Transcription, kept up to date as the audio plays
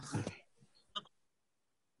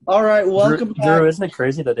All right, welcome back. Drew, isn't it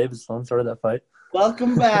crazy that David Sloan started that fight?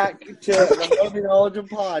 Welcome back to the Movie Knowledge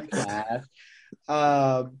Podcast.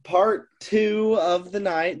 Part two of the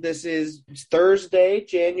night. This is Thursday,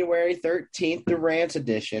 January 13th, the rant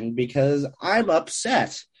edition, because I'm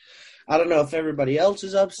upset. I don't know if everybody else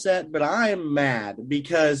is upset, but I am mad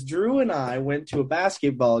because Drew and I went to a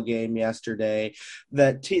basketball game yesterday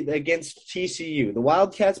against TCU. The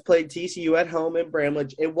Wildcats played TCU at home in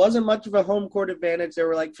Bramlage. It wasn't much of a home court advantage. There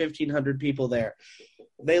were like 1,500 people there.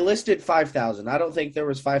 They listed 5,000. I don't think there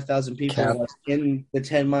was 5,000 people in the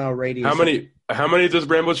 10-mile radius. How many does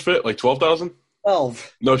Bramblage fit? Like 12,000?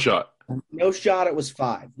 12. No shot. No shot, it was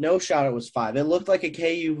 5. No shot, it was 5. It looked like a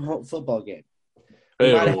KU football game.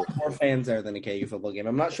 We might have more fans there than a KU football game.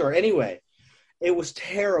 I'm not sure. Anyway, it was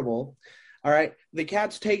terrible. All right. The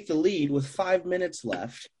Cats take the lead with 5 minutes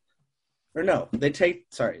left. Or no, they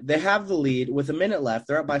have the lead with a minute left.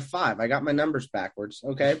 They're up by 5. I got my numbers backwards.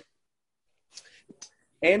 Okay.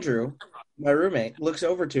 Andrew, my roommate, looks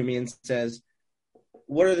over to me and says,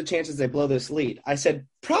 "What are the chances they blow this lead?" I said,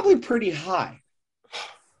 "Probably pretty high."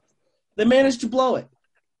 They managed to blow it.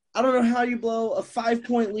 I don't know how you blow a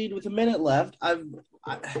 5-point lead with a minute left.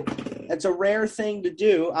 It's a rare thing to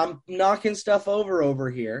do. I'm knocking stuff over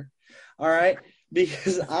here, all right,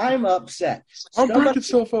 because I'm upset. I'll break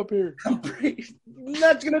itself up here. I'm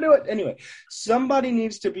not going to do it. Anyway, somebody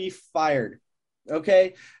needs to be fired,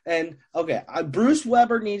 okay? Bruce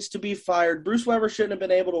Weber needs to be fired. Bruce Weber shouldn't have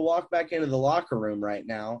been able to walk back into the locker room right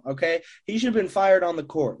now, okay? He should have been fired on the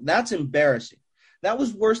court. That's embarrassing. That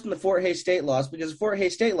was worse than the Fort Hays State loss because the Fort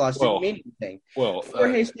Hays State loss didn't mean anything.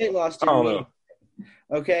 Fort Hays State loss didn't mean anything.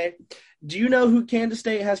 Okay? Do you know who Kansas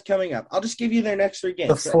State has coming up? I'll just give you their next 3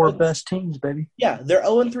 games. The 4 best teams, baby. Yeah, they're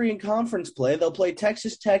 0-3 in conference play. They'll play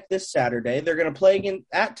Texas Tech this Saturday. They're going to play again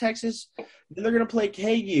at Texas. Then they're going to play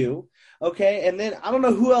KU. Okay? And then I don't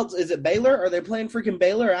know who else. Is it Baylor? Are they playing freaking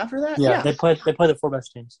Baylor after that? Yeah. They play the 4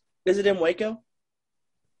 best teams. Is it in Waco?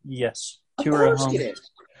 Yes. Of 2 are at course home. it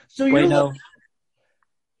is. So you're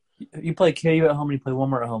You play KU at home and you play 1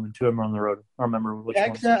 more at home and 2 of them are on the road. I don't remember which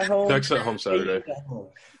Texas one. at home. Texas at home Saturday.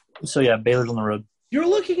 So, yeah, Baylor's on the road. You're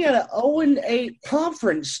looking at an 0-8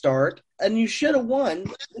 conference start, and you should have won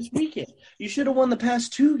this weekend. You should have won the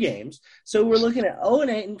past 2 games. So we're looking at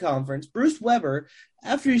 0-8 in conference. Bruce Weber,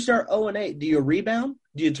 after you start 0-8, do you rebound?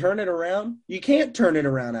 Do you turn it around? You can't turn it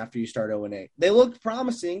around after you start 0-8. They looked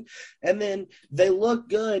promising, and then they look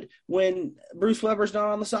good when Bruce Weber's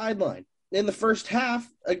not on the sideline. In the first half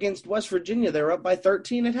against West Virginia, they were up by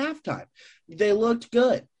 13 at halftime. They looked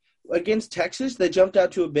good. Against Texas, they jumped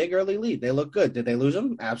out to a big early lead. They looked good. Did they lose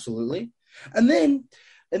them? Absolutely. And then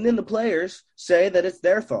the players say that it's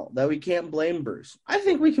their fault, that we can't blame Bruce. I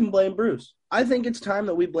think we can blame Bruce. I think it's time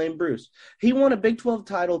that we blame Bruce. He won a Big 12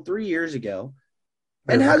 title 3 years ago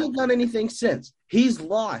and hasn't done anything since. He's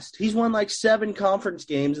lost. He's won like 7 conference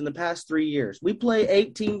games in the past 3 years. We play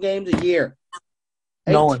 18 games a year.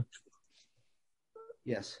 Nolan.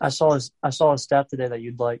 Yes. I saw a stat today that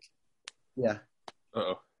you'd like. Yeah.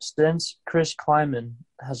 Uh-oh. Since Chris Kleiman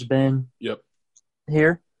has been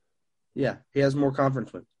here. Yeah, he has more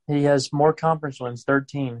conference wins. He has more conference wins,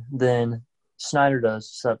 13, than Snyder does,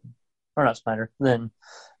 7. Or not Snyder, than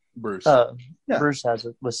Bruce. Bruce has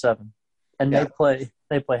it with 7. And they play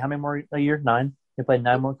how many more a year? 9? They play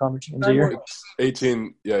 9 more conference games a year?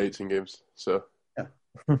 18 games. So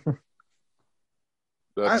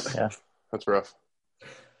that's rough.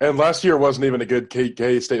 And last year wasn't even a good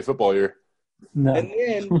K State football year. No.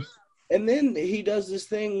 And then he does this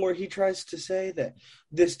thing where he tries to say that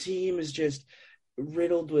this team is just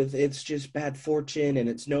riddled with it's just bad fortune and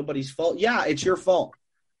it's nobody's fault. Yeah, it's your fault.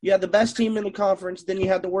 You had the best team in the conference, then you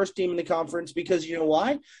had the worst team in the conference because you know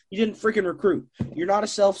why? You didn't freaking recruit. You're not a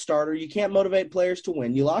self-starter. You can't motivate players to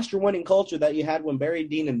win. You lost your winning culture that you had when Barry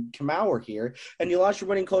Dean and Kamau were here, and you lost your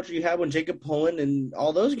winning culture you had when Jacob Pullen and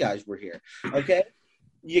all those guys were here. Okay?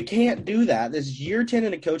 You can't do that. This is year 10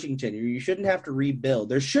 in a coaching tenure. You shouldn't have to rebuild.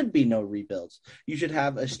 There should be no rebuilds. You should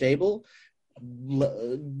have a stable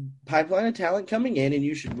pipeline of talent coming in, and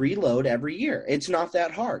you should reload every year. It's not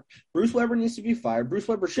that hard. Bruce Weber needs to be fired. Bruce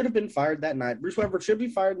Weber should have been fired that night. Bruce Weber should be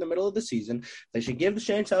fired in the middle of the season. They should give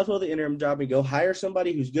Shane Southwell the interim job and go hire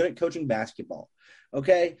somebody who's good at coaching basketball.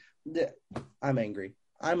 Okay? I'm angry.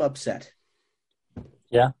 I'm upset.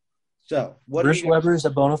 Yeah. So, what Bruce Weber is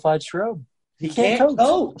a bona fide scrub. He can't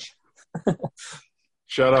coach.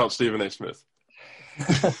 Shout out Stephen A. Smith.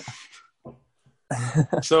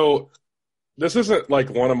 So this isn't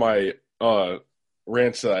like one of my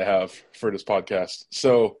rants that I have for this podcast.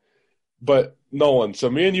 So, but Nolan,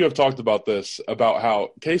 so me and you have talked about this, about how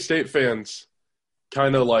K-State fans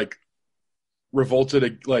kind of like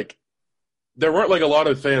revolted, like, there weren't like a lot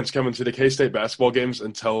of fans coming to the K-State basketball games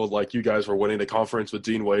until like you guys were winning the conference with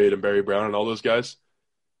Dean Wade and Barry Brown and all those guys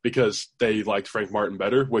because they liked Frank Martin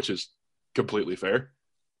better, which is completely fair.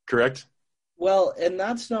 Correct? Well, and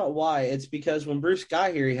that's not why. It's because when Bruce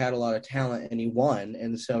got here, he had a lot of talent and he won.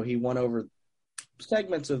 And so he won over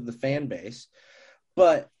segments of the fan base.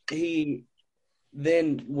 But he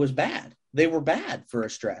then was bad. They were bad for a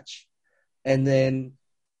stretch. And then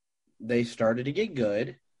they started to get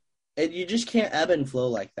good. And you just can't ebb and flow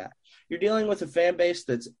like that. You're dealing with a fan base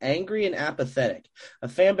that's angry and apathetic. A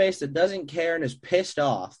fan base that doesn't care and is pissed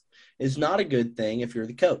off is not a good thing if you're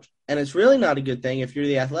the coach. And it's really not a good thing if you're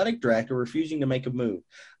the athletic director refusing to make a move.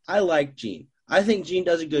 I like Gene. I think Gene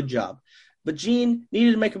does a good job. But Gene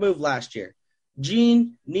needed to make a move last year.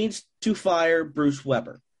 Gene needs to fire Bruce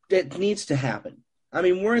Weber. It needs to happen. I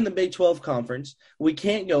mean, we're in the Big 12 conference. We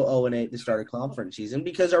can't go 0-8 to start a conference season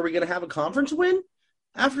because are we going to have a conference win?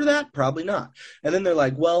 After that, probably not. And then they're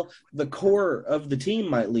like, well, the core of the team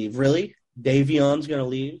might leave. Really? Davion's going to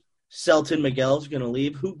leave? Selton Miguel's going to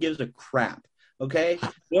leave? Who gives a crap? Okay?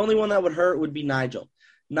 The only one that would hurt would be Nigel.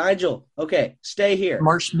 Nigel, okay, stay here.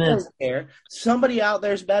 Mark Smith. Somebody out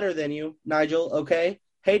there's better than you, Nigel, okay?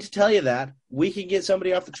 Hate to tell you that. We can get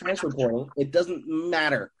somebody off the transfer portal. It doesn't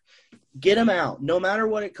matter. Get him out. No matter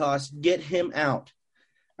what it costs, get him out.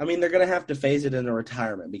 I mean, they're going to have to phase it into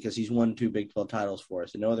retirement because he's won 2 Big 12 titles for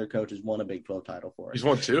us, and no other coach has won a Big 12 title for us. He's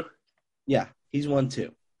won 2? Yeah, he's won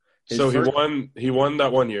 2. So he won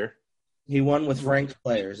that 1 year. He won with ranked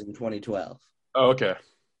players in 2012. Oh, okay.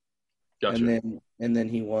 Gotcha. And then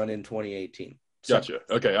he won in 2018. Gotcha.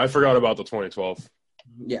 Okay, I forgot about the 2012.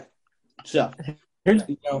 Yeah. So here's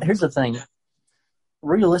the thing.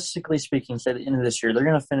 Realistically speaking, say the end of this year, they're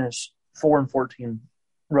going to finish 4-14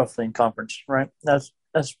 roughly in conference, right? That's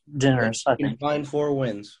generous, I think. If you can find 4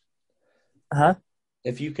 wins. Huh?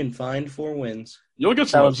 If you can find 4 wins. You'll get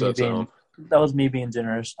some upsets at home. That was me being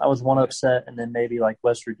generous. I was one upset, and then maybe like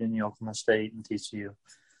West Virginia, Oklahoma State, and TCU.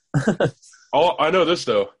 I know this,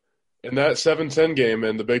 though. In that 7-10 game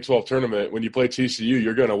in the Big 12 tournament, when you play TCU,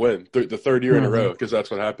 you're going to win the third year in a row because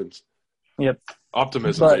that's what happens. Yep.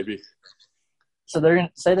 Optimism, baby. So they're going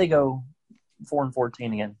to say they go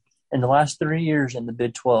 4-14 again. In the last 3 years in the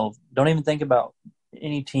Big 12, don't even think about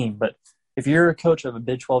any team, but if you're a coach of a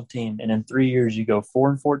Big 12 team and in 3 years you go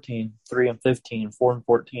 4-14, 3-15,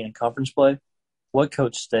 4-14 in conference play, what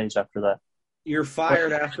coach stays after that? You're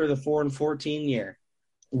fired after the 4-14 year.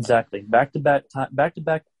 Exactly.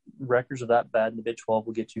 Back-to-back records of that bad in the Big 12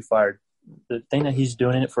 will get you fired. The thing that he's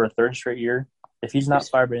doing it for a third straight year, if he's not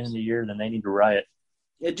fired by the end of the year, then they need to riot.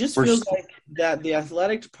 It just feels like that the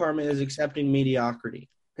athletic department is accepting mediocrity.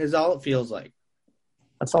 Is all it feels like.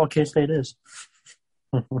 That's all K-State is.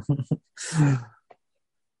 Them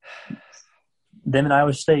and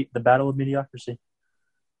Iowa State, the battle of mediocrity.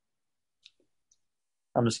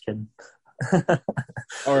 I'm just kidding.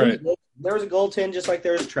 All right. There was a goaltend just like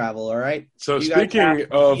there was travel, all right? So speaking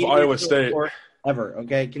of Iowa State.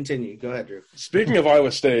 Okay, continue. Go ahead, Drew. Speaking of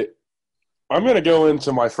Iowa State, I'm going to go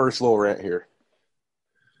into my first little rant here.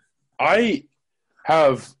 I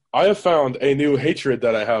have found a new hatred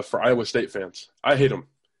that I have for Iowa State fans. I hate them.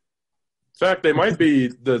 In fact, they might be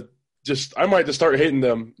I might just start hating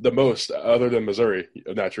them the most other than Missouri,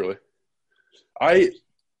 naturally.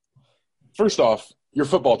 First off, your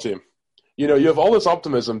football team. You know, you have all this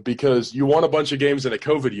optimism because you won a bunch of games in a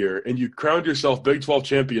COVID year and you crowned yourself Big 12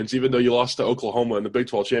 champions even though you lost to Oklahoma in the Big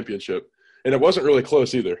 12 championship. And it wasn't really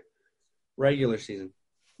close either. Regular season.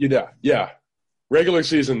 Yeah. Regular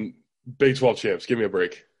season Big 12 champs. Give me a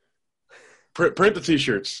break. Print the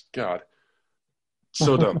T-shirts. God.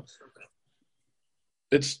 So dumb.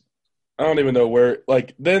 I don't even know where.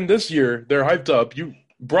 Like, then this year, they're hyped up.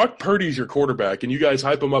 Brock Purdy's your quarterback, and you guys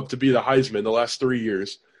hype him up to be the Heisman the last 3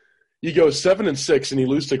 years. You go 7-6, and you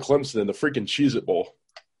lose to Clemson in the freaking Cheez-It Bowl.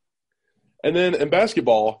 And then in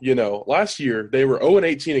basketball, last year, they were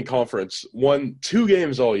 0-18 in conference, won 2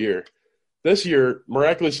 games all year. This year,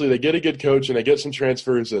 miraculously, they get a good coach, and they get some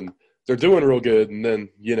transfers, and they're doing real good. And then,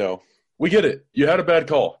 we get it. You had a bad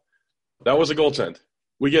call. That was a goaltend.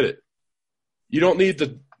 We get it. You don't need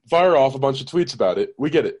to fire off a bunch of tweets about it. We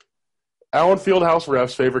get it. Allen Fieldhouse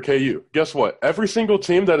refs favor KU. Guess what? Every single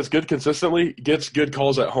team that is good consistently gets good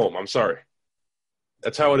calls at home. I'm sorry.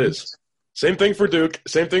 That's how it is. Same thing for Duke.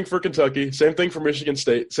 Same thing for Kentucky. Same thing for Michigan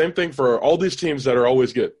State. Same thing for all these teams that are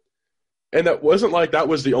always good. And that wasn't like that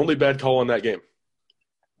was the only bad call in that game.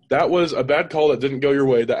 That was a bad call that didn't go your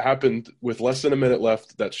way that happened with less than a minute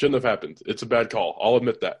left that shouldn't have happened. It's a bad call. I'll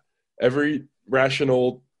admit that. Every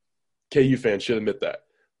rational KU fan should admit that.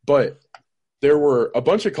 But there were a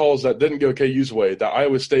bunch of calls that didn't go KU's way that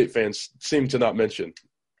Iowa State fans seem to not mention.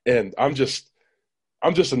 And I'm just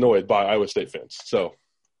annoyed by Iowa State fans. So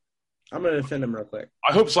I'm going to defend him real quick.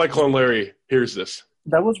 I hope Cyclone Larry hears this.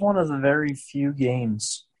 That was one of the very few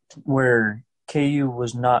games where KU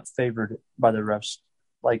was not favored by the refs.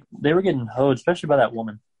 Like, they were getting hoed, especially by that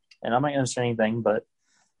woman. And I'm not going to say anything, but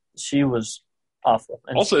she was awful.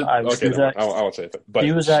 And Also, I won't say anything. But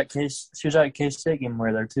she was at K-State game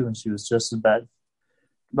where there too, and she was just as bad.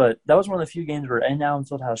 But that was one of the few games where in Allen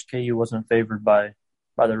Fieldhouse, KU wasn't favored by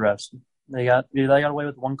the refs. They got away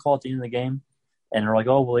with one call at the end of the game, and they're like,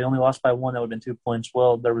 oh, well, they only lost by one. That would have been 2 points.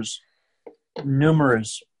 Well, there was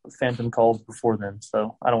numerous phantom calls before then,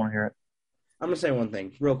 so I don't want to hear it. I'm going to say one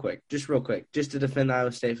thing real quick, just to defend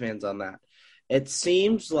Iowa State fans on that. It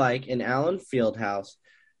seems like in Allen Fieldhouse,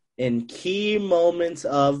 in key moments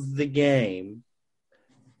of the game,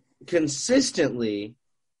 consistently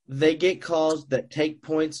they get calls that take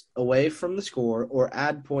points away from the score or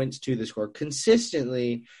add points to the score.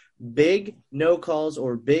 Consistently, big no calls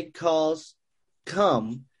or big calls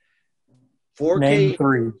come for Name KU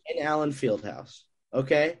three. in Allen Fieldhouse.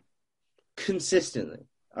 Okay? Consistently.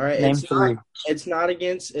 All right. Name three. It's not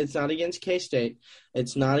against K-State.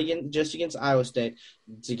 It's not just against Iowa State.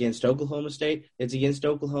 It's against Oklahoma State. It's against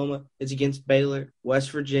Oklahoma. It's against Baylor,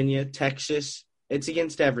 West Virginia, Texas. It's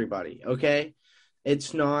against everybody. Okay.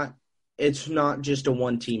 It's not just a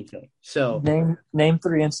one team thing. So name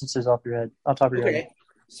three instances off top of your head. Okay.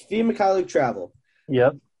 Svi Mikhailuk travel.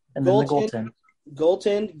 Yep. And then the goaltend.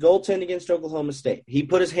 Goaltend against Oklahoma State. He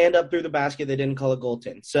put his hand up through the basket. They didn't call it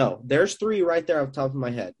goaltend. So there's three right there off the top of my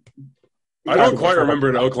head. I don't quite remember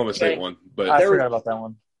an Oklahoma State one, but I forgot about that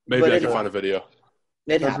one. Maybe I can find a video.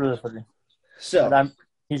 It happened. Really funny. So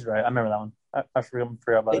he's right. I remember that one. I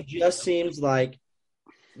forgot about it. It just seems like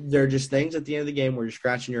they're just things at the end of the game where you're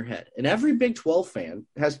scratching your head. And every Big 12 fan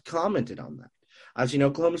has commented on that. I've seen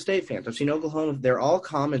Oklahoma State fans. I've seen Oklahoma. They're all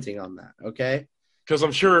commenting on that. Okay. Because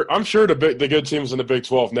I'm sure the good teams in the Big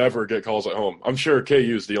 12 never get calls at home. I'm sure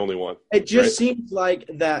KU's the only one. It just seems like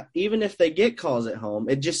that even if they get calls at home,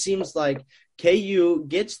 it just seems like KU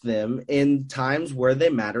gets them in times where they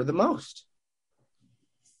matter the most.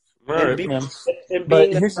 Right. And being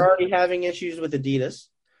that they're already having issues with Adidas.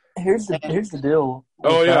 Here's the deal.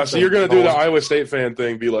 Oh, yeah. So you're going to do the Iowa State fan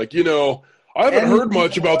thing, be like, I haven't heard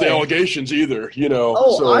much about the allegations either, I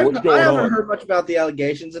what's going haven't heard much about the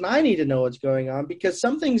allegations, and I need to know what's going on because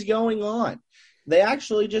something's going on. They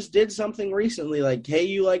actually just did something recently, like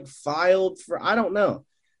KU filed for – I don't know.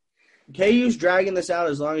 KU's dragging this out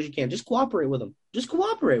as long as you can. Just cooperate with them.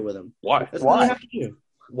 Why? That's what you have to do.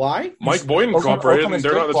 Why? Mike Boyden cooperated, and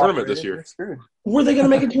they're not in the tournament this year. Were they going to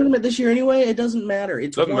make a tournament this year anyway? It doesn't matter.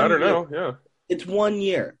 It doesn't matter now, yeah. It's 1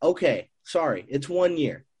 year. Okay, sorry. It's 1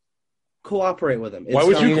 year. Cooperate with them. Why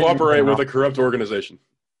would you cooperate with a corrupt organization?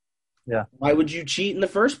 Yeah. Why would you cheat in the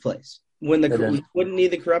first place when we wouldn't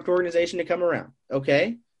need the corrupt organization to come around?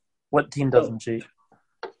 Okay. What team doesn't cheat?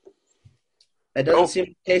 It doesn't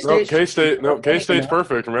seem K-State. K-State's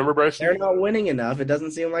perfect. Remember, Bryce? They're not winning enough. It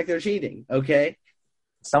doesn't seem like they're cheating. Okay.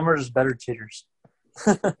 Some are just better cheaters.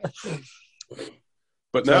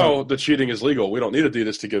 But now the cheating is legal. We don't need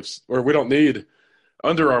Adidas to give, or we don't need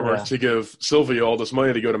Under Armour to give Sylvia all this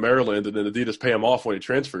money to go to Maryland and then Adidas pay him off when he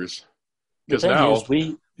transfers. Because now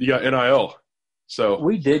you got NIL. So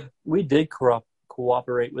we did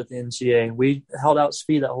cooperate with the NCAA. We held out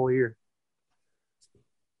Svi that whole year.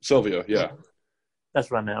 Sylvia, yeah. That's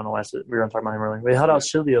what I meant. I don't know why we were talking about him earlier. We held out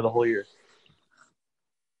Sylvia the whole year.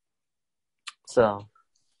 So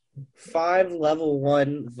 5 level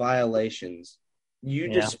 1 violations. You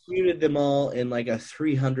disputed them all in a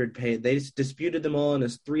 300-page – they disputed them all in a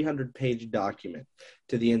 300-page document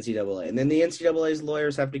to the NCAA. And then the NCAA's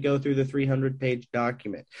lawyers have to go through the 300-page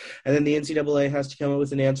document. And then the NCAA has to come up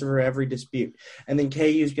with an answer for every dispute. And then KU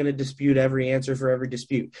is going to dispute every answer for every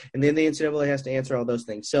dispute. And then the NCAA has to answer all those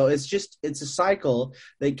things. So it's a cycle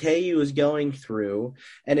that KU is going through,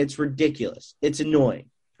 and it's ridiculous. It's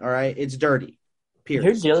annoying, all right? It's dirty, period.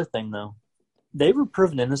 Here's the other thing, though. They were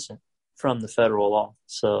proven innocent from the federal law.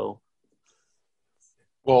 So,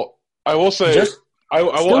 well, I will say I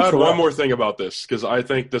will add one more thing about this because I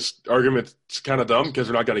think this argument's kind of dumb because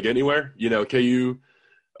we're not going to get anywhere.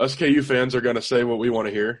 Us KU fans are going to say what we want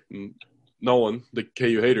to hear, and Nolan, the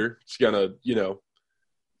KU hater, is going to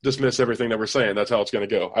dismiss everything that we're saying. That's how it's going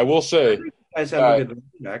to go. I will say, you guys have a good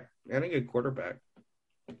back and a good quarterback.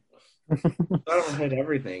 I don't hate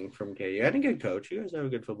everything from KU. I had a good coach. You guys have a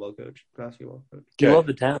good football coach, basketball coach. You love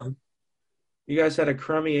the town. You guys had a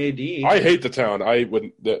crummy AD. I hate the town. I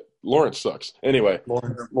wouldn't. Lawrence sucks. Anyway,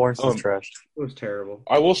 Lawrence is trash. It was terrible.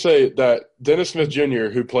 I will say that Dennis Smith Jr.,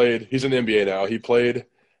 who played, he's in the NBA now. He played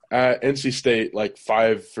at NC State like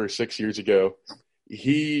 5 or 6 years ago.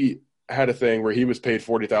 He had a thing where he was paid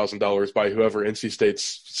 $40,000 by whoever NC State's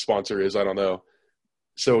sponsor is. I don't know.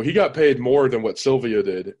 So he got paid more than what Silvio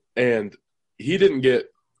did, and he didn't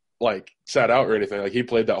get like sat out or anything. Like he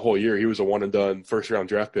played that whole year. He was a one and done first round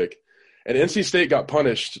draft pick. And NC State got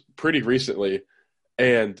punished pretty recently,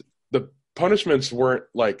 and the punishments weren't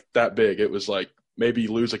like that big. It was like maybe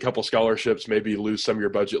lose a couple scholarships, maybe lose some of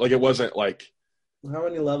your budget. Like it wasn't like. How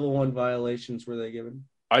many level 1 violations were they given?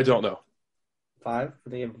 I don't know. 5?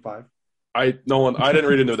 Were they given 5? I didn't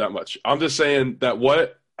really know that much. I'm just saying that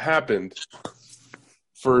what happened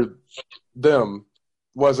for them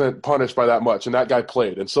wasn't punished by that much, and that guy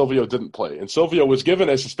played, and Silvio didn't play. And Silvio was given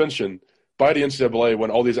a suspension by the NCAA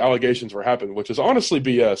when all these allegations were happening, which is honestly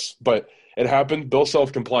BS, but it happened. Bill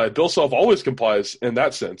Self complied. Bill Self always complies in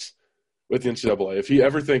that sense with the NCAA. If he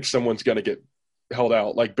ever thinks someone's going to get held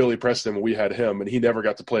out, like Billy Preston when we had him, and he never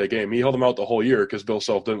got to play a game, he held him out the whole year because Bill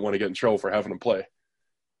Self didn't want to get in trouble for having him play.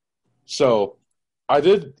 So I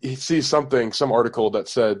did see some article that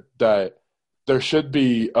said that there should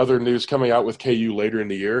be other news coming out with KU later in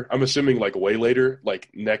the year. I'm assuming like way later, like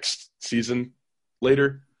next season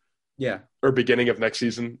later. Yeah. Or beginning of next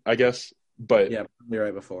season, I guess. But yeah, probably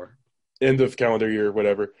right before. End of calendar year,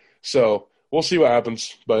 whatever. So we'll see what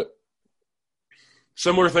happens. But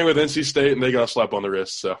similar thing with NC State, and they got a slap on the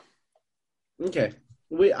wrist. So okay.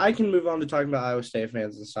 I can move on to talking about Iowa State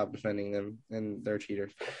fans and stop defending them and their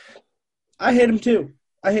cheaters. I hate them too.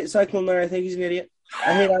 I hate Cyclone Larry. I think he's an idiot.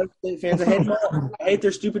 I hate Iowa State fans. I hate them all. I hate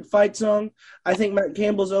their stupid fight song. I think Matt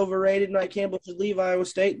Campbell's overrated. Matt Campbell should leave Iowa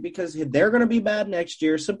State because they're going to be bad next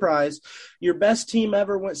year. Surprise. Your best team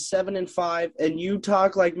ever went 7-5, and you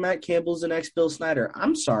talk like Matt Campbell's the next Bill Snyder.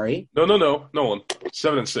 I'm sorry. No one.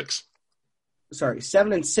 7-6. Sorry,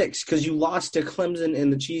 7-6 because you lost to Clemson in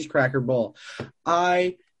the Cheese Cracker Bowl.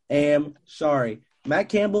 I am sorry. Matt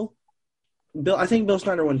Campbell, I think Bill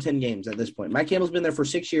Snyder won 10 games at this point. Matt Campbell's been there for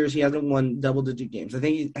 6 years. He hasn't won double-digit games. I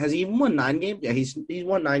think has he even won 9 games? Yeah, he's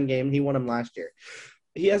won 9 games. He won them last year.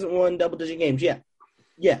 He hasn't won double-digit games yet.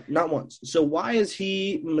 Yeah, not once. So why is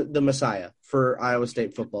he the Messiah for Iowa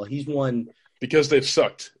State football? He's won because they've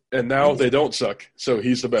sucked, and now they don't suck. So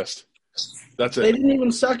he's the best. That's it. They didn't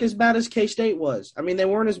even suck as bad as K-State was. I mean, they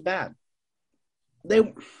weren't as bad.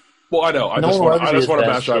 Well, I know. I just want to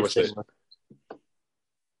bash Iowa State.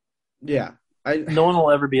 Yeah. No one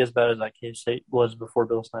will ever be as bad as that K-State was before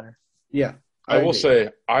Bill Snyder. Yeah. I will say,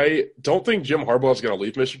 I don't think Jim Harbaugh is going to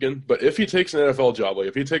leave Michigan, but if he takes an NFL job, like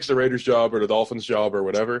if he takes the Raiders job or the Dolphins job or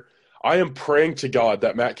whatever, I am praying to God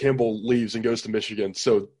that Matt Campbell leaves and goes to Michigan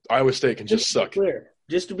so Iowa State can just suck.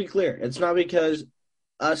 Just to be clear, it's not because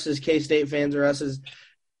us as K-State fans or us as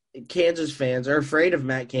Kansas fans are afraid of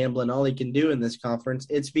Matt Campbell and all he can do in this conference.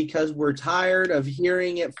 It's because we're tired of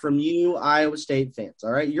hearing it from you Iowa State fans,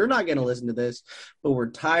 all right? You're not going to listen to this, but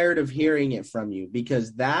we're tired of hearing it from you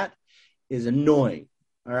because that is annoying,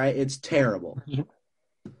 all right? It's terrible.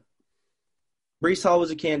 Breece Hall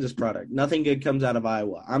was a Kansas product. Nothing good comes out of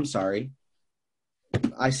Iowa. I'm sorry.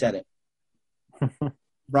 I said it.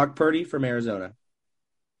 Brock Purdy from Arizona.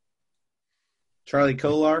 Charlie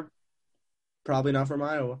Kolar, probably not from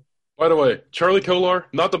Iowa. By the way, Charlie Kolar,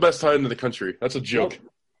 not the best tight end in the country. That's a joke.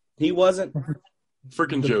 Nope. He wasn't.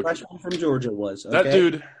 Freaking the joke. Freshman from Georgia was.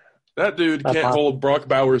 Okay? That dude can't hold Brock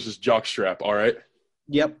Bowers' jockstrap, all right?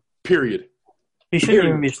 Yep. Period. He shouldn't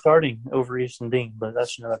even be starting over Easton Dean, but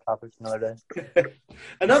that's another topic for another day.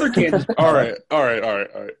 Another Kansas. All right.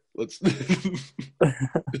 Let's.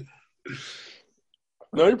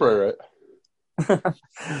 No, you're probably right.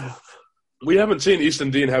 We haven't seen Easton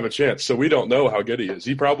Dean have a chance, so we don't know how good he is.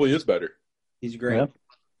 He probably is better. He's great. Yep.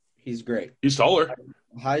 He's great. He's taller.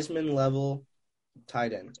 Heisman level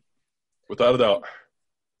tight end. Without a doubt.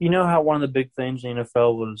 You know how one of the big things in the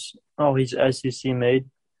NFL was, he's SEC made?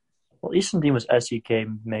 Well, Easton Dean was SEK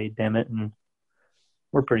made, damn it, and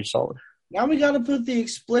we're pretty solid. Now we got to put the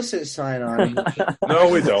explicit sign on. No,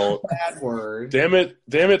 we don't. Bad word. Damn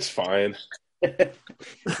it's fine.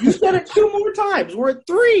 You said it 2 more times. We're at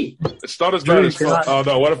 3. It's not as bad as fun. Oh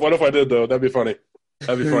no! What if I did though? That'd be funny.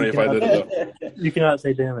 That'd be funny if I did it though. You cannot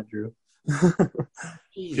say "damn it," Drew.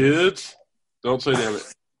 Kids, don't say "damn it."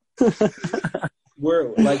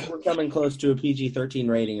 We're coming close to a PG-13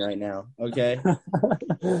 rating right now. Okay.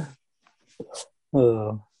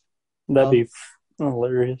 That'd be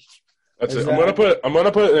hilarious. That's it. I'm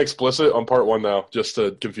gonna put an explicit on part 1 now, just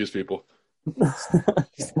to confuse people.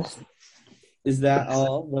 Is that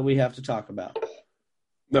all that we have to talk about?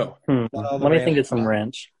 No. Let me think of some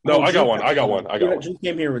rants. No, Well, I got Drew- one. I got one. Drew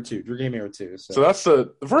came here with two. So that's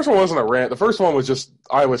the first one wasn't a rant. The first one was just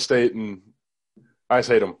Iowa State and I just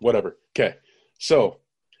hate them. Whatever. Okay. So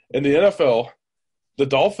in the NFL, the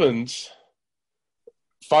Dolphins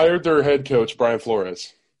fired their head coach, Brian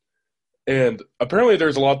Flores. And apparently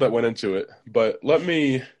there's a lot that went into it. But let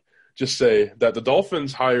me just say that the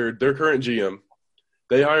Dolphins hired their current GM.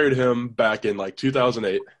 They hired him back in like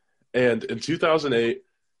 2008. And in 2008,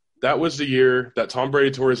 that was the year that Tom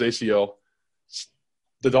Brady tore his ACL.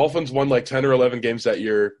 The Dolphins won like 10 or 11 games that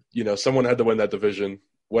year. You know, someone had to win that division.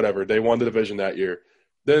 Whatever. They won the division that year.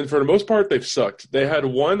 Then for the most part, they've sucked. They had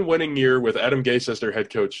one winning year with Adam Gase as their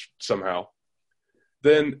head coach somehow.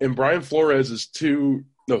 Then in Brian Flores'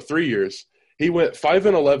 3 years, he went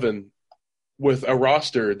 5-11 with a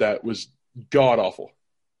roster that was god-awful.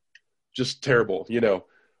 Just terrible. You know,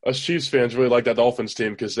 us Chiefs fans really like that Dolphins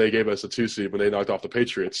team because they gave us a 2 seed when they knocked off the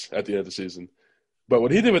Patriots at the end of the season. But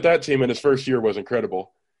what he did with that team in his first year was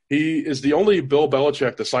incredible. He is the only Bill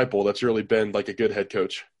Belichick disciple that's really been like a good head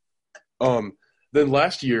coach. Then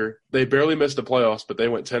last year, they barely missed the playoffs, but they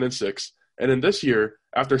went 10-6. And then this year,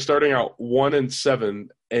 after starting out 1-7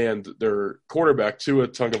 and their quarterback, Tua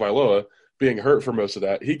Tagovailoa, being hurt for most of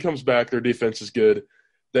that, he comes back. Their defense is good.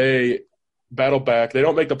 They battle back. They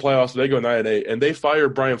don't make the playoffs. They go 9-8, and they fire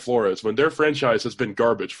Brian Flores when their franchise has been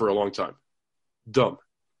garbage for a long time. Dumb.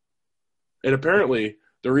 And apparently,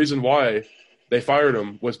 the reason why they fired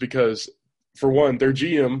him was because, for one, their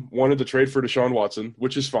GM wanted to trade for Deshaun Watson,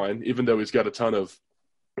 which is fine, even though he's got a ton of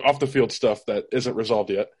off-the-field stuff that isn't resolved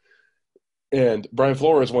yet. And Brian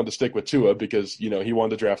Flores wanted to stick with Tua because, you know, he wanted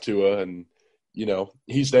to draft Tua and, you know,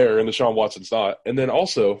 he's there and Deshaun Watson's not. And then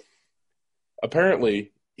also,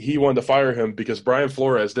 apparently, he wanted to fire him because Brian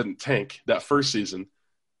Flores didn't tank that first season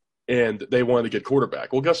and they wanted a good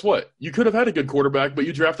quarterback. Well, guess what? You could have had a good quarterback, but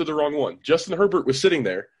you drafted the wrong one. Justin Herbert was sitting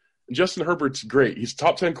there. And Justin Herbert's great. He's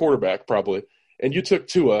top 10 quarterback probably. And you took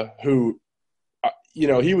Tua, who, you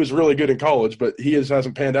know, he was really good in college, but he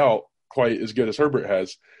hasn't panned out quite as good as Herbert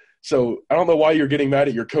has. So I don't know why you're getting mad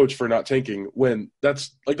at your coach for not tanking when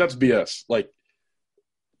that's BS. Like,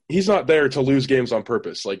 he's not there to lose games on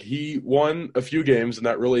purpose. Like, he won a few games, and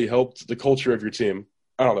that really helped the culture of your team.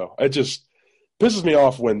 I don't know. It just pisses me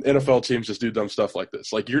off when NFL teams just do dumb stuff like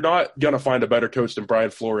this. Like, you're not going to find a better coach than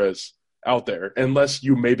Brian Flores out there unless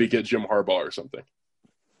you maybe get Jim Harbaugh or something.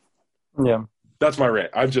 Yeah. That's my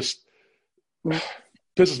rant. I've just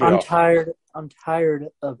pisses me off. I'm tired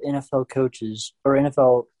of NFL coaches or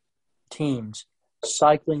NFL teams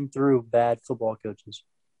cycling through bad football coaches.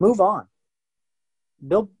 Move on.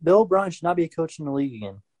 Bill O'Brien should not be a coach in the league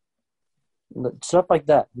again. Stuff like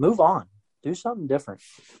that. Move on. Do something different.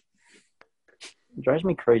 It drives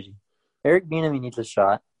me crazy. Eric Bieniemy needs a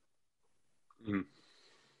shot. Mm.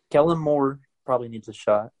 Kellen Moore probably needs a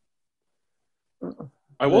shot.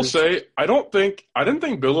 I will say, I didn't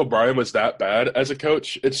think Bill O'Brien was that bad as a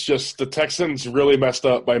coach. It's just the Texans really messed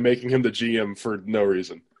up by making him the GM for no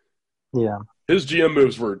reason. Yeah. His GM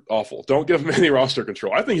moves were awful. Don't give him any roster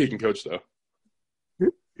control. I think he can coach, though.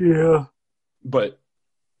 Yeah. But,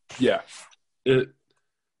 yeah.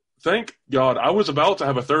 Thank God. I was about to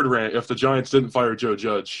have a third rant if the Giants didn't fire Joe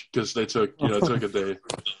Judge because they took a day.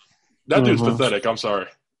 That dude's pathetic. I'm sorry.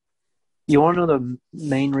 You want to know the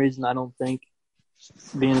main reason I don't think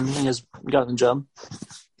Bieniemy has gotten the job?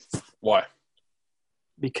 Why?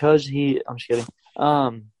 Because I'm just kidding.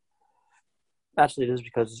 Actually, it is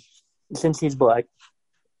because since he's black,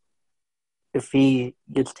 if he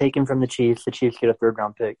gets taken from the Chiefs get a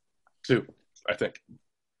third-round pick. 2, I think.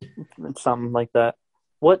 It's something like that.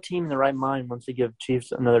 What team in the right mind wants to give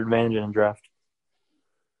Chiefs another advantage in a draft?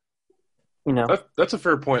 You know, that's a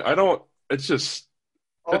fair point. It's just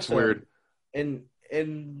it's weird. In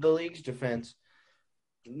the league's defense,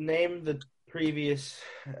 name the previous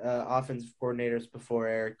offensive coordinators before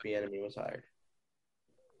Eric Bieniemy was hired.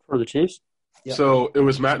 For the Chiefs? Yep. So it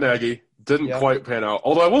was Matt Nagy. Didn't quite pan out.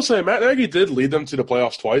 Although I will say Matt Nagy did lead them to the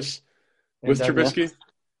playoffs twice with Trubisky.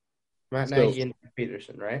 Matt Nagy and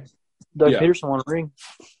Peterson, right? Doug Peterson won a ring.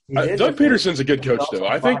 Doug Peterson's a good coach, though.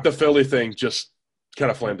 I think the Philly thing just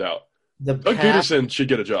kind of flamed out. Doug Peterson should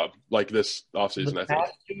get a job like this offseason, I think. The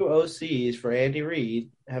past 2 OCs for Andy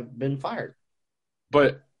Reid have been fired.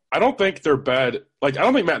 But I don't think they're bad. Like, I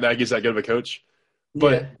don't think Matt Nagy's that good of a coach.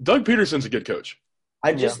 But Doug Peterson's a good coach.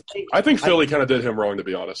 I think Philly kind of did him wrong, to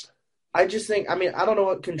be honest. I just think, I don't know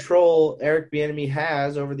what control Eric Bieniemy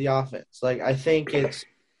has over the offense. Like, I think it's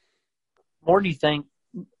more. Do you think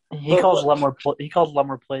he calls a lot more? He calls a lot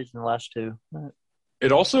more plays than the last 2.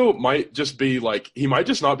 It also might just be like he might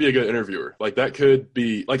just not be a good interviewer. Like that could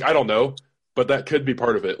be like I don't know, but that could be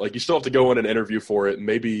part of it. Like you still have to go in and interview for it, and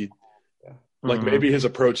maybe maybe his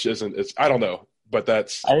approach isn't. It's I don't know, but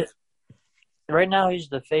that's right now he's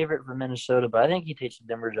the favorite for Minnesota, but I think he takes the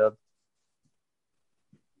Denver job.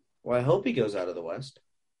 Well, I hope he goes out of the West.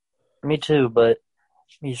 Me too, but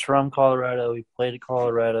he's from Colorado. He played at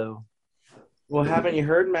Colorado. Well, haven't you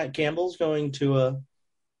heard Matt Campbell's going to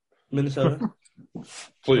Minnesota?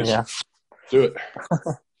 Please Yeah. do it.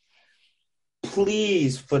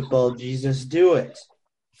 Please, football Jesus, do it.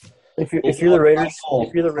 If you're the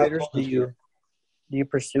Raiders, do you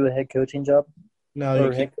pursue a head coaching job? No,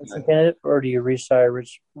 or head coaching candidate, or do you re-sign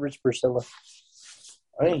Rich Priscilla?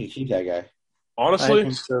 I think you keep that guy. Honestly, I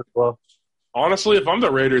think so as well. Honestly, if I'm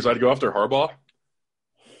the Raiders, I'd go after Harbaugh.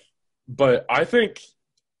 But I think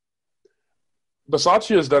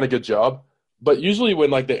Bisaccia has done a good job. But usually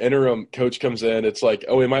when, like, the interim coach comes in, it's like,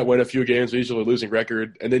 oh, he might win a few games, usually a losing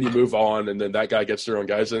record, and then you move on, and then that guy gets their own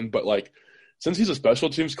guys in. But, like, since he's a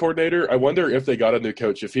special teams coordinator, I wonder if they got a new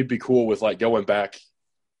coach, if he'd be cool with, like, going back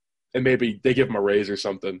and maybe they give him a raise or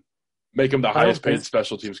something. Make him the highest paid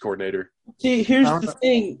special teams coordinator. See, here's the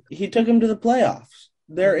thing. He took him to the playoffs.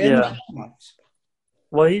 They're in the playoffs.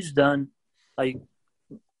 Well, he's done, like,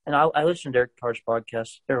 and I listen to Derek Carr's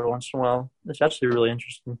podcast every once in a while. It's actually really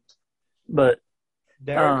interesting. But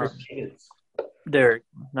Derek,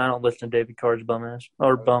 I don't listen to David Carr's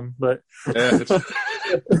bum, but yeah,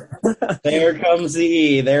 there comes the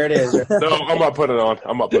E. There it is. No, I'm not putting it on.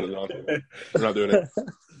 We're not doing it.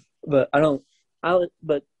 But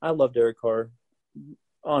I love Derek Carr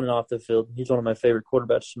on and off the field. He's one of my favorite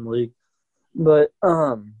quarterbacks in the league. But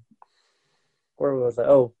where was I?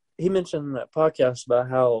 Oh, he mentioned in that podcast about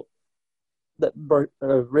how that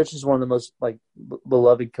Rich is one of the most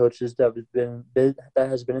beloved coaches that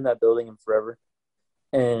has been in that building in forever,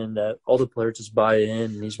 and all the players just buy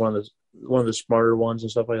in. And he's one of the smarter ones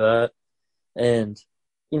and stuff like that. And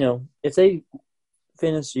if they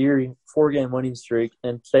finish the year 4-game winning streak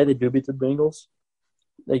and say they do beat the Bengals,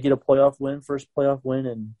 they get a first playoff win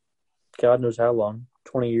in God knows how long,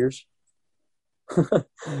 20 years.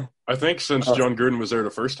 I think since John Gruden was there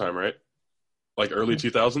the first time, right? Like early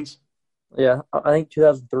 2000s? Yeah, I think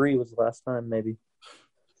 2003 was the last time, maybe.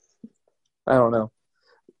 I don't know.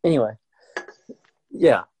 Anyway,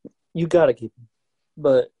 yeah, you got to keep him.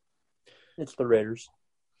 But it's the Raiders.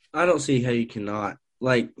 I don't see how you cannot.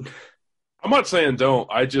 I'm not saying don't.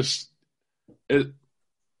 I don't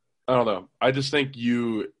know. I just think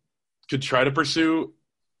you could try to pursue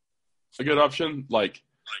a good option. I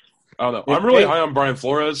don't know. I'm really high on Brian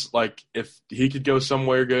Flores. If he could go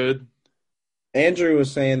somewhere good. Andrew was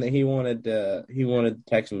saying that he wanted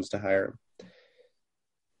Texans to hire him.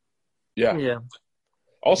 Yeah. Yeah.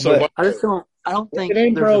 Also, I don't think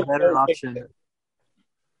there's a better option.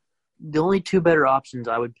 The only two better options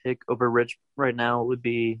I would pick over Rich right now would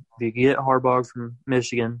be if you get Harbaugh from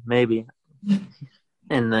Michigan, maybe,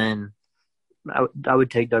 and then I would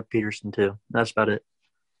take Doug Peterson too. That's about it.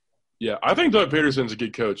 Yeah, I think Doug Peterson's a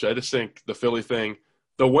good coach. I just think the Philly thing,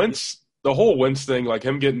 the whole Wentz thing, like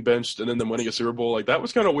him getting benched and then them winning a Super Bowl, that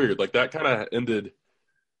was kind of weird. That kind of ended.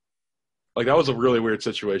 That was a really weird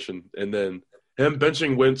situation. And then him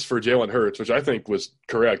benching Wentz for Jalen Hurts, which I think was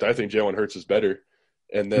correct. I think Jalen Hurts is better.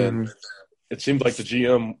 And then it seemed like the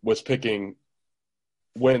GM was picking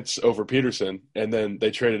Wentz over Peterson, and then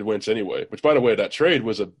they traded Wentz anyway. Which, by the way, that trade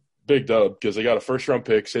was a big dub because they got a first-round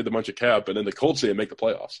pick, saved a bunch of cap, and then the Colts didn't make the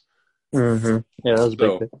playoffs. Mm-hmm. Yeah, that was a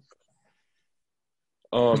big pick.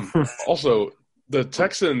 Also, the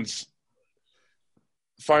Texans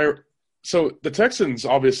So the Texans,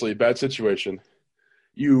 obviously, bad situation.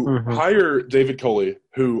 You hire David Culley,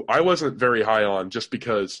 who I wasn't very high on just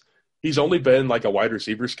because he's only been a wide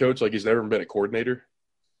receivers coach. He's never been a coordinator.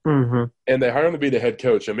 Mm-hmm. And they hired him to be the head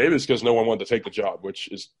coach. And maybe it's because no one wanted to take the job, which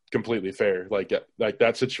is completely fair.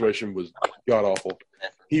 That situation was god-awful.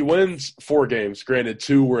 He wins 4 games. Granted,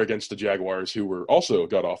 2 were against the Jaguars, who were also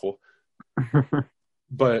god-awful.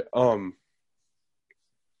 But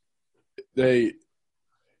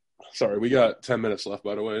sorry, we got 10 minutes left,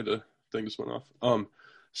 by the way. The thing just went off.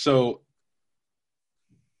 So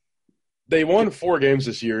they won 4 games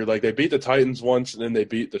this year. They beat the Titans once, and then they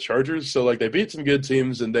beat the Chargers. So, they beat some good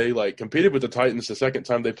teams, and they, competed with the Titans the second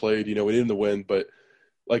time they played. We needed to win, but,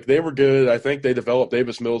 they were good. I think they developed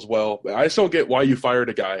Davis Mills well. I just don't get why you fired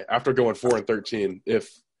a guy after going 4-13 if,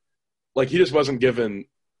 he just wasn't given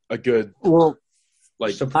a good – Well,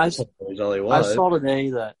 I saw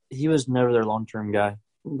today that he was never their long-term guy.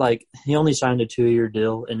 He only signed a 2-year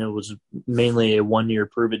deal, and it was mainly a 1-year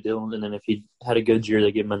prove-it deal, and then if he had a good year,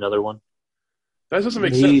 they give him another one. That doesn't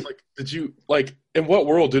make sense. Like, in what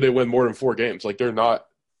world do they win more than 4 games? Like, they're not.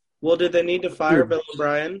 Well, did they need to fire Bill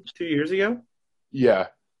O'Brien 2 years ago? Yeah.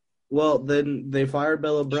 Well, then they fired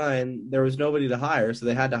Bill O'Brien. There was nobody to hire, so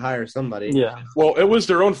they had to hire somebody. Yeah. Well, it was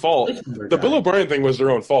their own fault. The Bill O'Brien thing was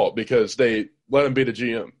their own fault because they let him be the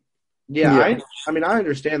GM. Yeah. I mean, I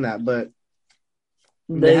understand that, but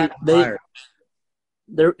they had to hire.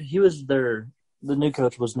 The new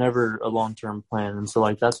coach was never a long-term plan, and so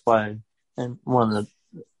like that's why. And one of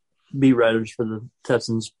the beat writers for the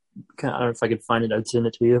Texans, I don't know if I could find it, I'd send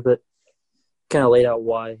it to you, but kind of laid out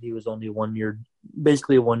why he was only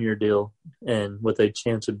basically a 1-year deal, and with a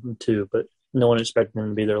chance of 2, but no one expected him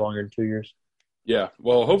to be there longer than 2 years. Yeah,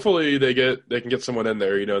 well, hopefully they can get someone in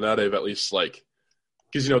there. Now they've at least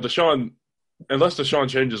because Deshaun, unless Deshaun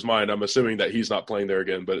changes his mind, I'm assuming that he's not playing there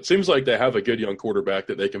again. But it seems like they have a good young quarterback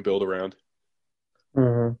that they can build around,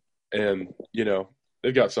 and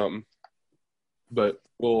they've got something. But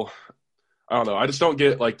I don't know. I just don't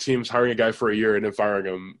get teams hiring a guy for a year and then firing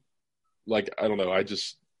him. I don't know.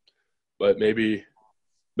 But maybe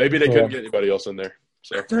they couldn't get anybody else in there.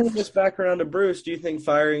 So turning this back around to Bruce, do you think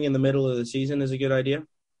firing in the middle of the season is a good idea?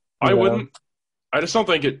 I wouldn't. I just don't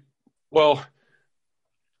think it. Well,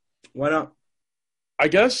 why not? I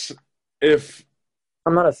guess if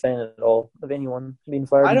I'm not a fan at all of anyone being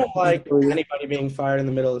fired. I don't like anybody being fired in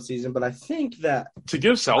the middle of the season, but I think that to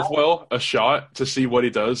give Southwell a shot to see what he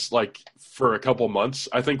does, for a couple months,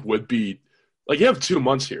 I think would be you have 2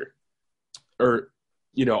 months here, or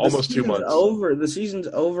almost 2 months. The season's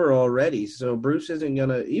over already, so Bruce isn't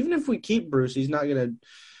gonna. Even if we keep Bruce, he's not gonna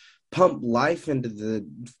pump life into the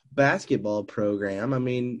basketball program. I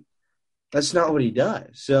mean, that's not what he does.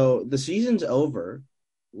 So the season's over.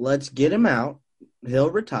 Let's get him out.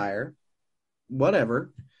 He'll retire.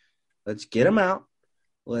 Whatever. Let's get him out.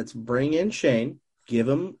 Let's bring in Shane. Give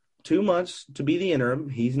him 2 months to be the interim.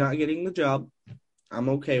 He's not getting the job. I'm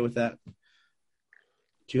okay with that.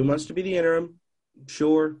 2 months to be the interim.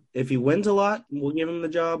 Sure. If he wins a lot, we'll give him the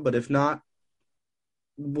job. But if not,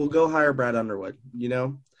 we'll go hire Brad Underwood,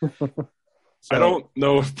 So, I don't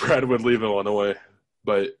know if Brad would leave Illinois,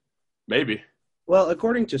 but maybe. Well,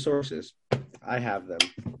 according to sources, I have them.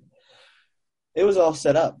 It was all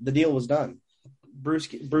set up. The deal was done.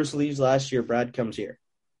 Bruce leaves last year. Brad comes here.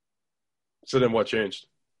 So then what changed?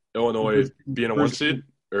 Illinois being a 1 seed?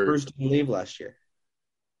 Or? Bruce didn't leave last year.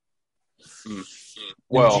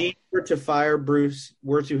 Well, if G were to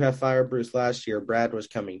have fired Bruce last year, Brad was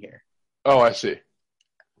coming here. Oh, I see.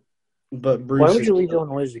 But Bruce. Why would you leave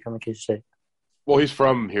Illinois to come to K-State? Well, he's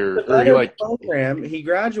from here. Program. He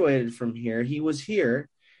graduated from here. He was here.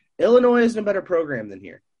 Illinois is a better program than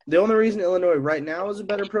here. The only reason Illinois right now is a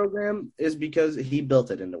better program is because he built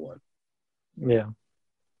it into one. Yeah.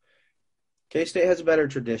 K-State has a better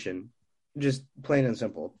tradition, just plain and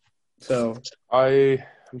simple. So I'm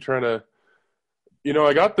trying to,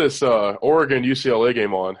 I got this Oregon UCLA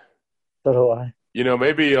game on. So do I.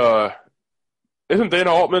 Maybe isn't Dana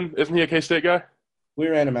Altman? Isn't he a K-State guy? We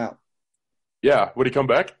ran him out. Yeah. Would he come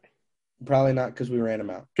back? Probably not because we ran him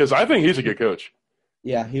out. Because I think he's a good coach.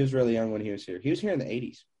 Yeah, he was really young when he was here. He was here in the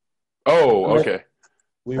 80s. Oh, okay.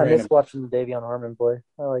 I miss watching Davion Harmon play.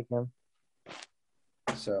 I like him.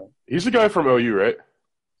 So he's the guy from OU, right?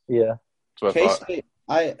 Yeah. K-State.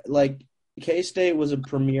 K-State was a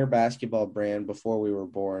premier basketball brand before we were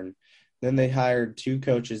born. Then they hired 2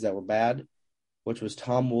 coaches that were bad, which was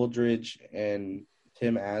Tom Wooldridge and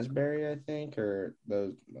Tim Asbury, I think, or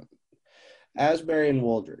those Asbury and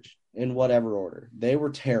Wooldridge in whatever order. They were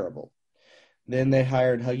terrible. Then they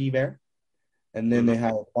hired Huggy Bear, and then they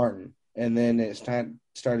hired Martin, and then it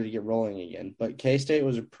started to get rolling again. But K-State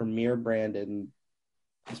was a premier brand in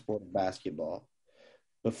the sport of basketball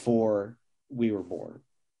before we were born.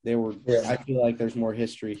 They were. Yeah. I feel like there's more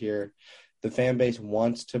history here. The fan base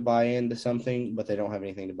wants to buy into something, but they don't have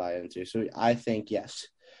anything to buy into. So I think, yes,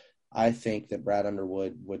 I think that Brad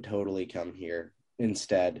Underwood would totally come here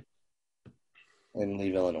instead and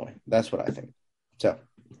leave Illinois. That's what I think. So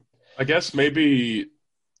I guess maybe,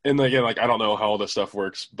 and again, I don't know how all this stuff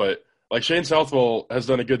works, but Shane Southwell has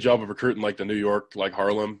done a good job of recruiting the New York,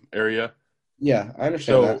 Harlem area. Yeah, I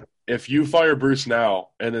understand that. So if you fire Bruce now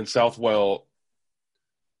and then Southwell,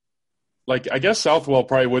 I guess Southwell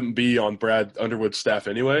probably wouldn't be on Brad Underwood's staff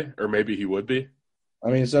anyway, or maybe he would be. I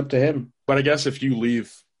mean, it's up to him. But I guess if you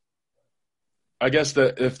leave, I guess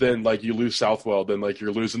that if then you lose Southwell, then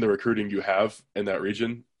you're losing the recruiting you have in that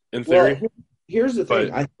region in theory. Well, here's the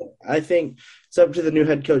thing. I think it's up to the new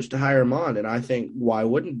head coach to hire him on, and I think why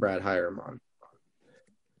wouldn't Brad hire him on?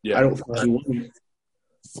 Yeah, I don't think he wouldn't.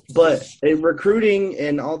 But recruiting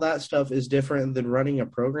and all that stuff is different than running a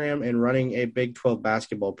program and running a Big 12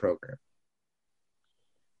 basketball program.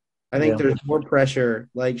 I think there's more pressure.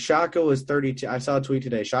 Like Shaka was 32. I saw a tweet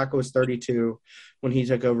today. Shaka was 32 when he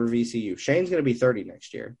took over VCU. Shane's going to be 30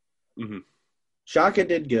 next year. Mm-hmm. Shaka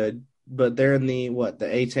did good, but they're in the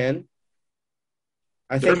A10?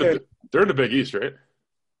 I They're think they're in the Big East, right?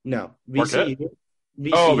 No, Marquette? VCU.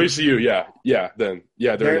 Oh, VCU, yeah. They're in the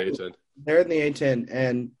A10. They're in the A10,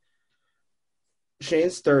 and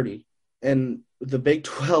Shane's 30, and the Big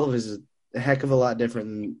 12 is a heck of a lot different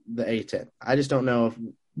than the A10. I just don't know if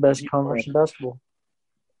best conference in basketball.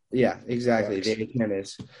 Yeah, exactly. Yes. The A10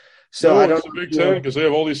 is. So I don't. It's the Big 10 because they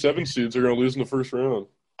have all these 7 seeds they're going to lose in the first round.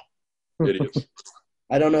 Idiots.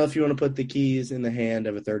 I don't know if you want to put the keys in the hand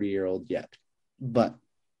of a 30-year-old yet, but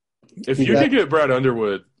if you could get Brad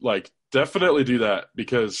Underwood, definitely do that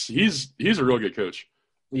because he's a real good coach.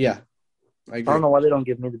 Yeah, I agree. I don't know why they don't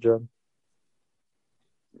give me the job.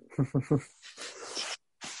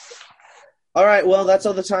 All right, well, that's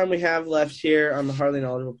all the time we have left here on the Hardly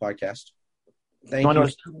Knowledgeable podcast. Thank you.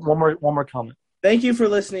 One more comment. Thank you for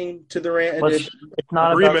listening to the rant edition. It's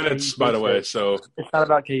not 3 about minutes, KUK by the way. State. So it's not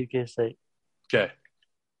about KUK State. Okay.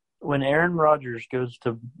 When Aaron Rodgers goes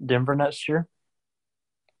to Denver next year,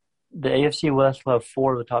 the AFC West will have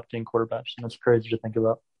 4 of the top 10 quarterbacks, and that's crazy to think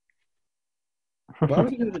about. Why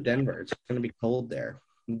would he go to Denver? It's going to be cold there.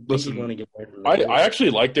 Listen, I actually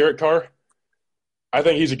like Derek Carr. I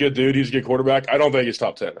think he's a good dude. He's a good quarterback. I don't think he's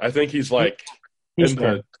top 10. I think he's he's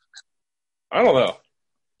 10. I don't know.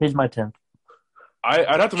 He's my 10th.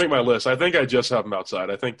 I'd have to make my list. I think I just have him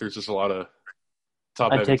outside. I think there's just a lot of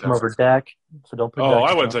top. I'd take him over Dak, so don't put Dak.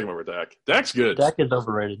 I wouldn't take him over Dak. Dak's good. Dak is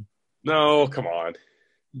overrated. No, come on.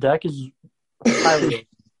 Dak is highly rated.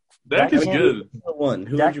 Dak is good.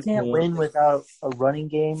 Dak can't win without a running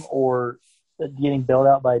game or getting bailed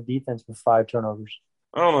out by a defense with 5 turnovers.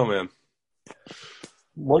 I don't know, man.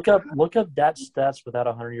 Look up Dak's stats without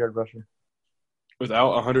a 100-yard rusher.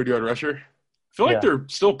 Without a 100-yard rusher? I feel like they're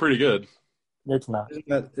still pretty good. It's not.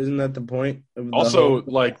 Isn't that the point? Also,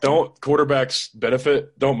 don't most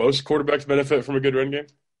quarterbacks benefit from a good run game?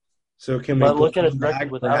 So can we look at his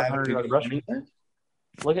record without a 100-yard rusher?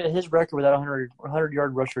 Look at his record without a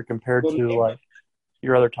 100-yard rusher compared to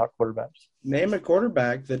your other top quarterbacks. Name a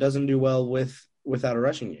quarterback that doesn't do well without a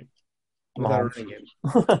rushing game. Without a running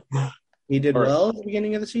game. He did well at the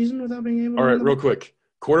beginning of the season without being able to. All right, real quick.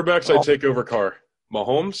 Quarterbacks I take over Carr.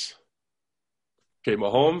 Mahomes. Okay,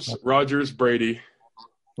 Mahomes, Rodgers, Brady.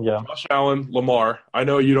 Yeah. Josh Allen, Lamar. I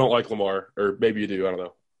know you don't like Lamar, or maybe you do. I don't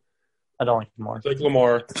know. I don't like Lamar. Take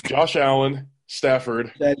Lamar, Josh Allen,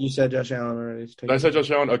 Stafford. You said Josh Allen already. Did I say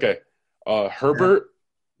Josh Allen? Okay. Herbert,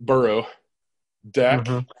 Burrow, Dak,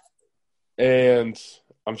 and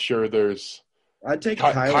I'm sure there's I'd take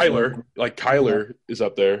Kyler. Kyler is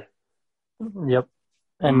up there. Yep.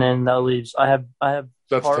 And then that leaves I have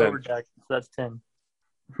that's Carr 10. over Dak, so that's 10.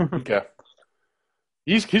 Okay.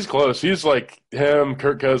 He's close. He's like him,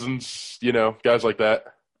 Kirk Cousins, guys like that.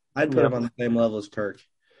 I'd put him on the same level as Kirk.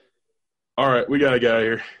 All right, we got to get out of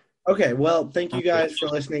here. Okay, well, thank you guys for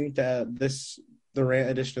listening to the rant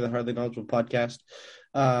edition of the Hardly Knowledgeable podcast.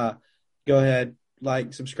 Go ahead,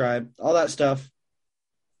 subscribe, all that stuff.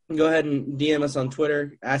 Go ahead and DM us on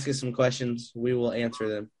Twitter. Ask us some questions. We will answer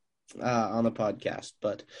them on the podcast.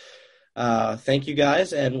 But thank you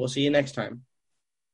guys, and we'll see you next time.